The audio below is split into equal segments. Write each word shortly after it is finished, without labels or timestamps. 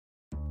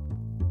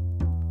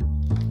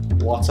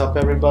What's up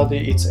everybody,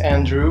 it's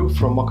Andrew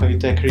from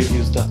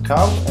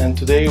MakaiTechReviews.com, and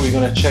today we're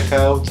gonna check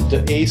out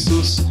the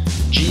ASUS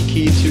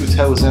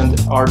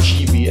GK2000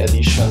 RGB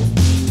edition.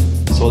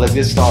 So let's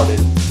get started.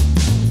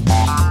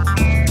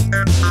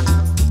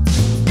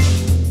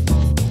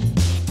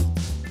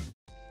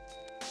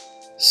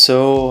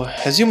 So,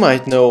 as you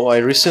might know, I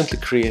recently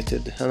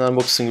created an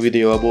unboxing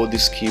video about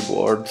this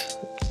keyboard.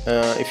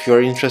 If you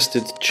are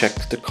interested,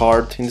 check the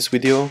card in this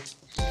video.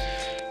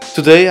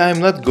 Today I'm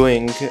not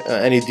going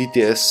any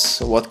details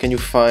what can you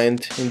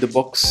find in the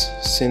box,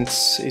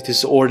 since it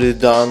is already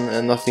done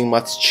and nothing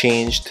much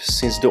changed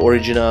since the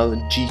original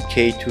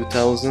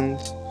GK2000.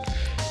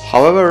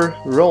 However,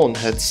 Ron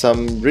had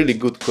some really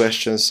good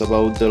questions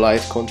about the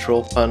light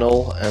control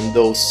panel and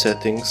those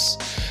settings,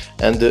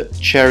 and the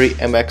Cherry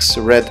MX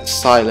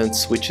SILENT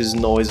switch's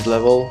noise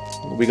level.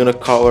 We're gonna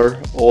cover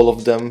all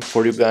of them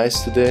for you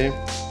guys today.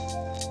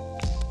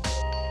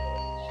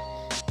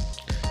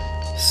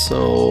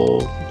 So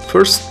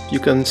first you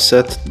can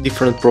set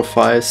different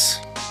profiles,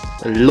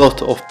 a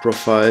lot of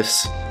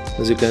profiles,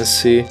 as you can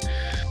see.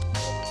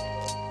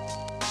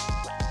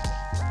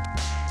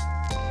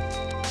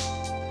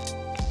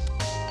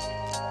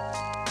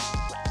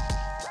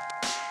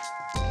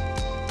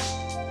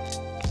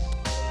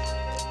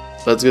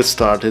 Let's get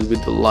started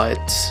with the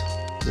lights.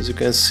 As you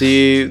can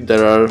see,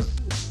 there are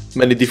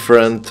many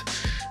different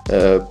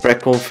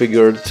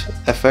pre-configured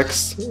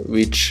effects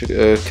which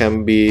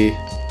can be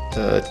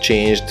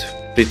changed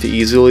pretty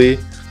easily.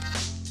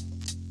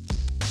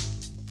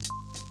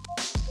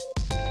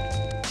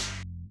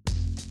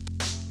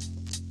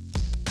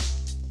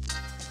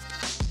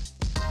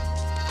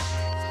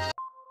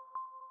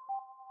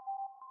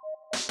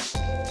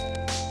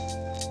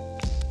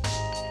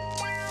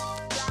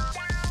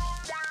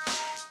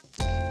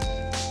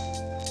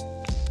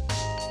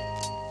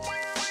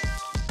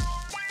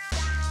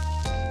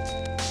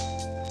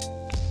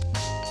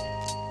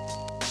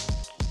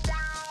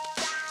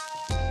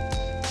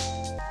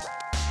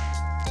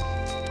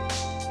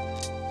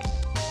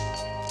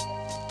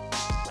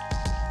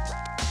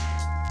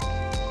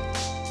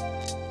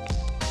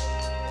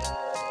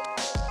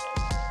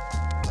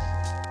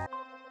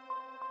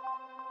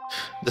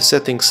 The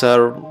settings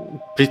are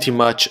pretty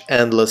much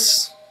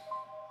endless.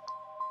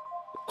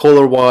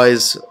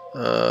 Color-wise,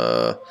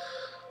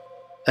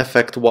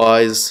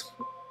 effect-wise,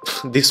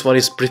 this one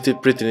is pretty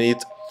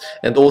neat.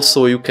 And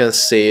also you can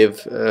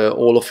save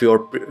all of your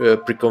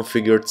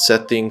pre-configured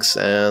settings,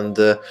 and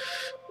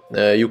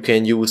you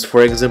can use,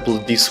 for example,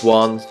 this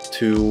one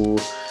to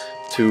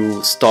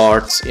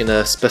start in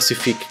a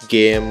specific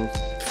game,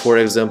 for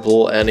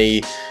example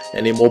any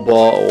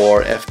mobile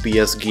or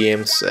FPS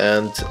games,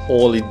 and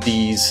only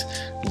these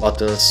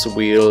buttons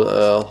will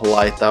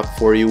light up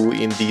for you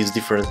in these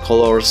different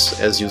colors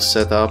as you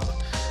set up.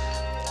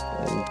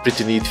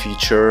 Pretty neat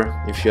feature,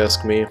 if you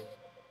ask me.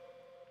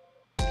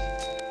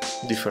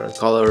 Different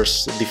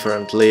colors,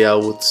 different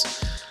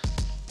layouts,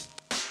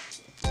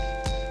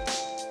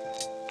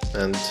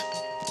 and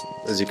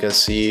as you can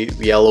see,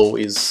 yellow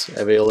is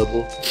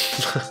available.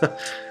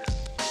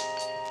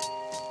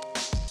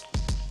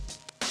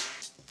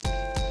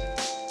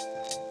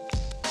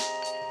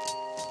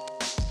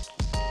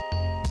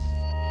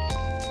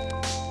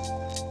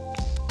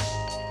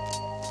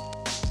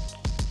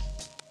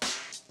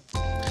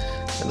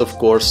 And of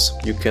course,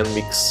 you can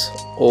mix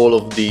all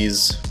of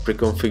these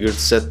pre-configured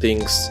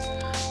settings.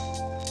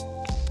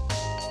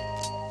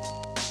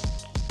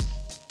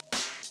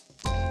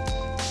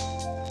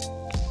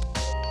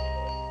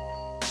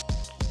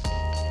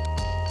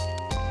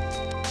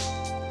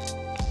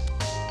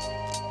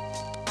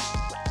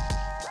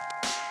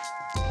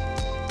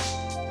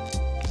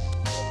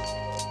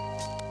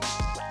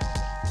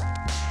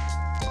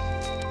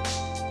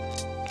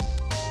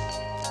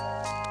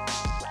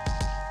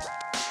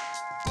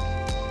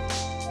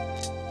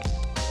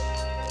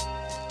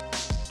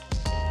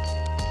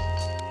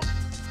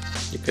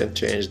 You can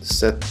change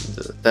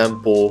the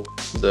tempo,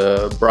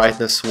 the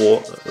brightness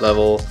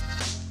level.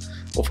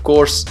 Of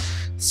course,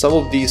 some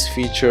of these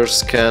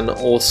features can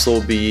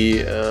also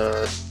be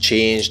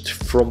changed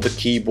from the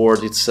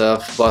keyboard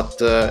itself, but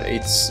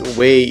it's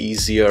way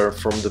easier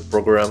from the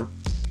program.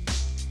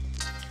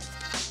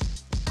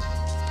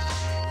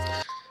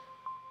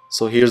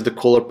 So here's the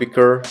color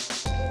picker,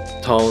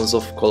 tons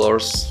of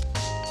colors,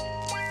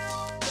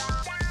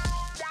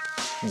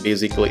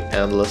 basically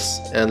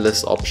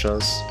endless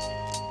options.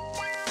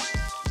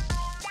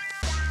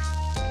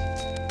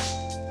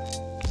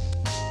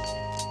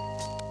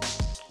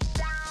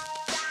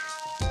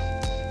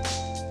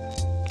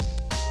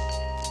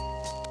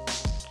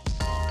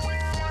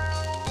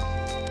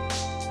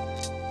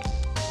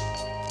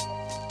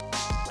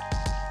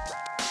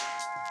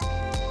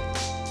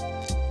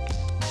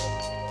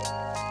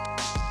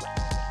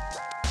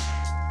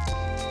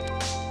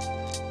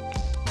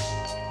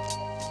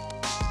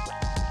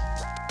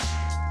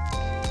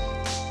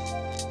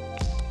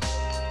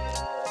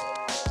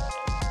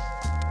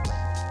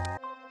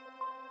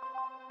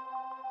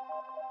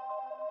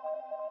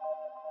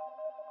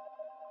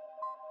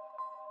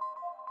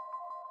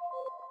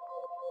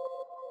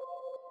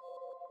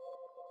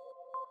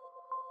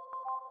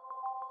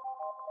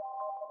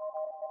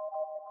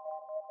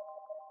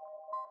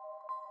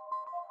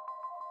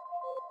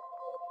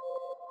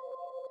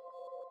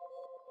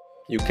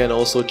 You can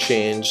also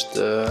change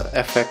the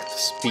effect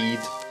speed,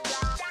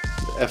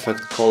 the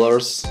effect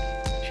colors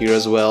here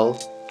as well.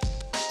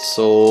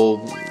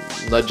 So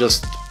not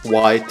just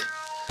white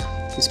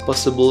is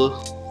possible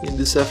in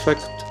this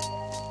effect,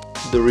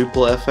 the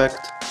ripple effect,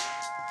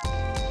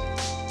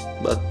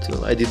 but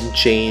I didn't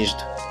change.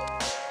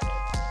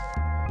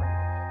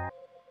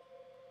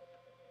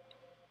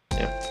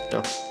 Yeah,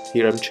 no,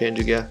 here I'm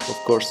changing it, of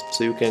course,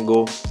 so you can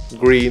go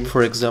green,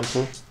 for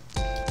example.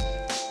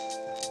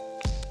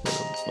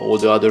 All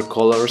the other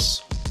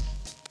colors.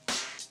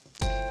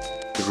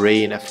 The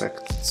rain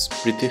effect, it's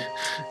pretty,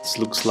 it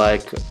looks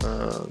like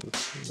a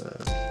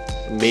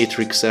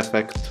matrix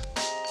effect.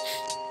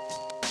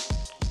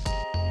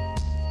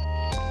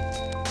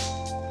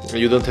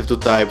 You don't have to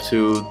type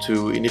to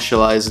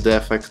initialize the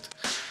effect,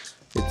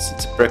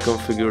 it's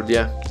pre-configured.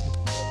 Yeah,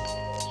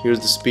 here's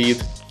the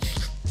speed.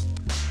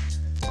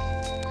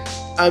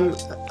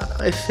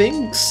 I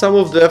think some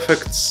of the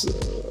effects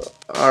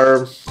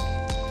are,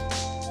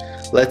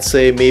 let's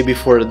say, maybe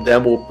for a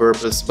demo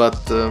purpose, but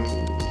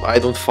I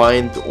don't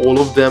find all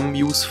of them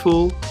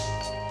useful.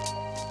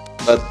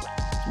 But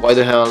why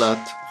the hell not?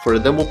 For a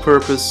demo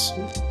purpose,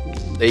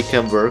 they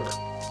can work.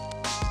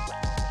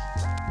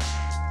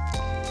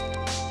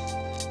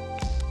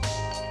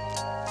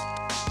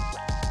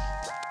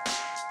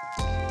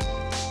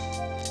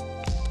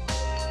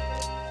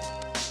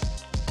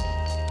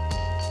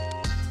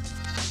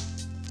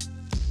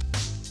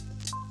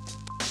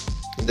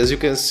 And as you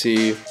can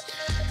see,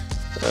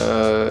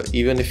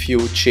 even if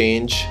you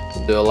change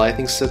the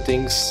lighting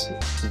settings,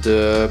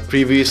 the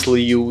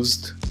previously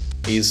used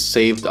is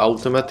saved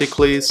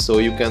automatically, so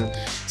you can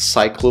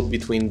cycle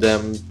between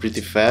them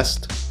pretty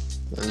fast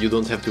and you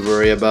don't have to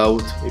worry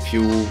about if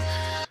you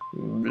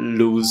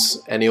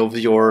lose any of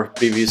your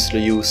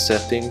previously used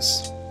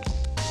settings.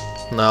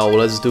 Now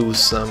let's do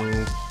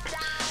some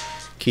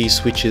key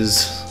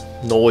switches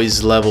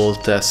noise level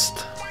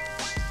test.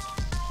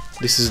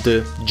 This is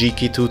the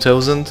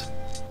GK2000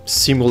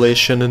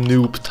 simulation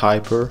noob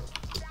typer.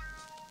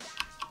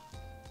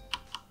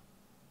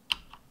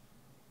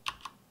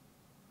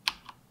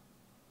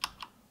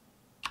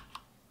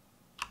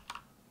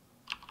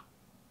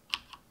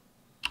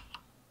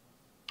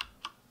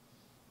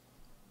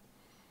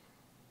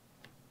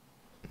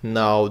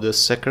 Now the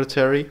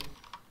secretary.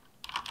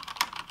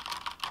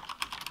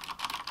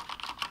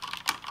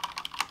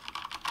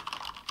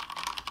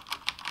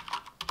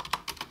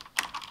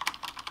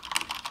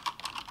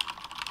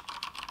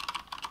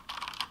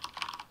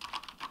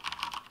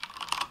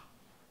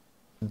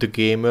 The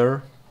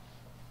gamer.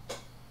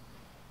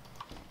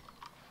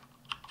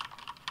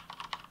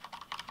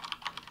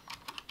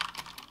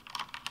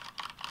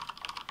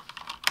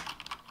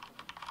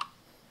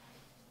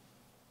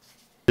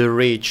 The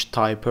rage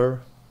typer.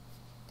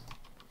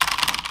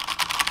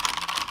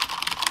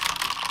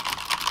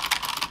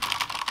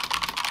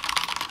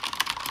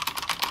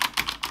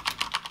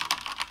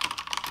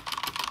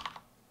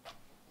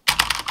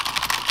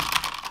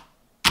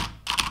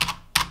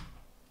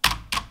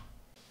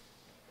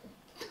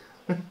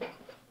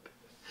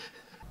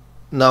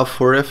 Now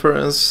for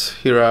reference,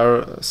 here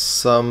are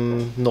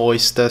some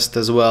noise tests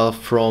as well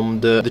from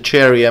the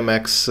Cherry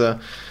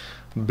MX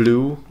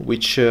Blue,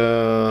 which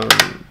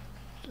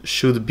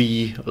should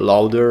be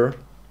louder.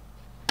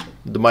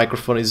 The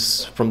microphone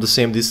is from the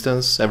same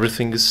distance,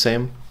 everything is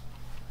same.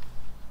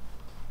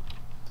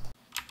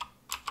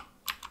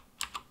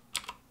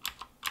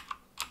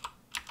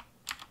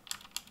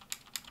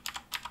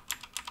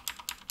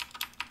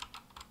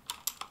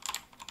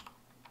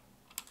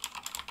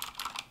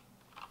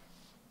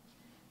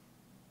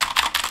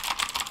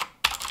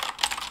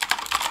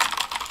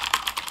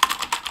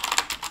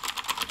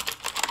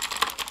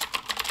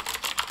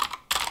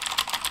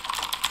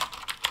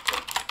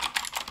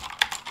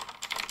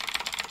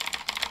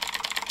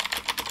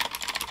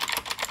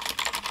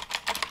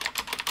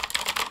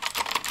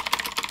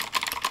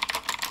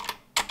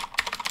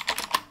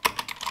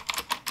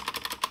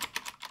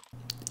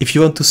 If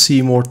you want to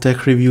see more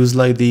tech reviews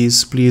like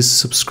these, please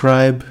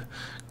subscribe,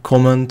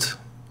 comment,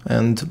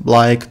 and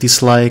like,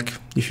 dislike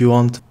if you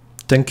want.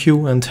 Thank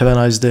you and have a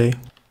nice day.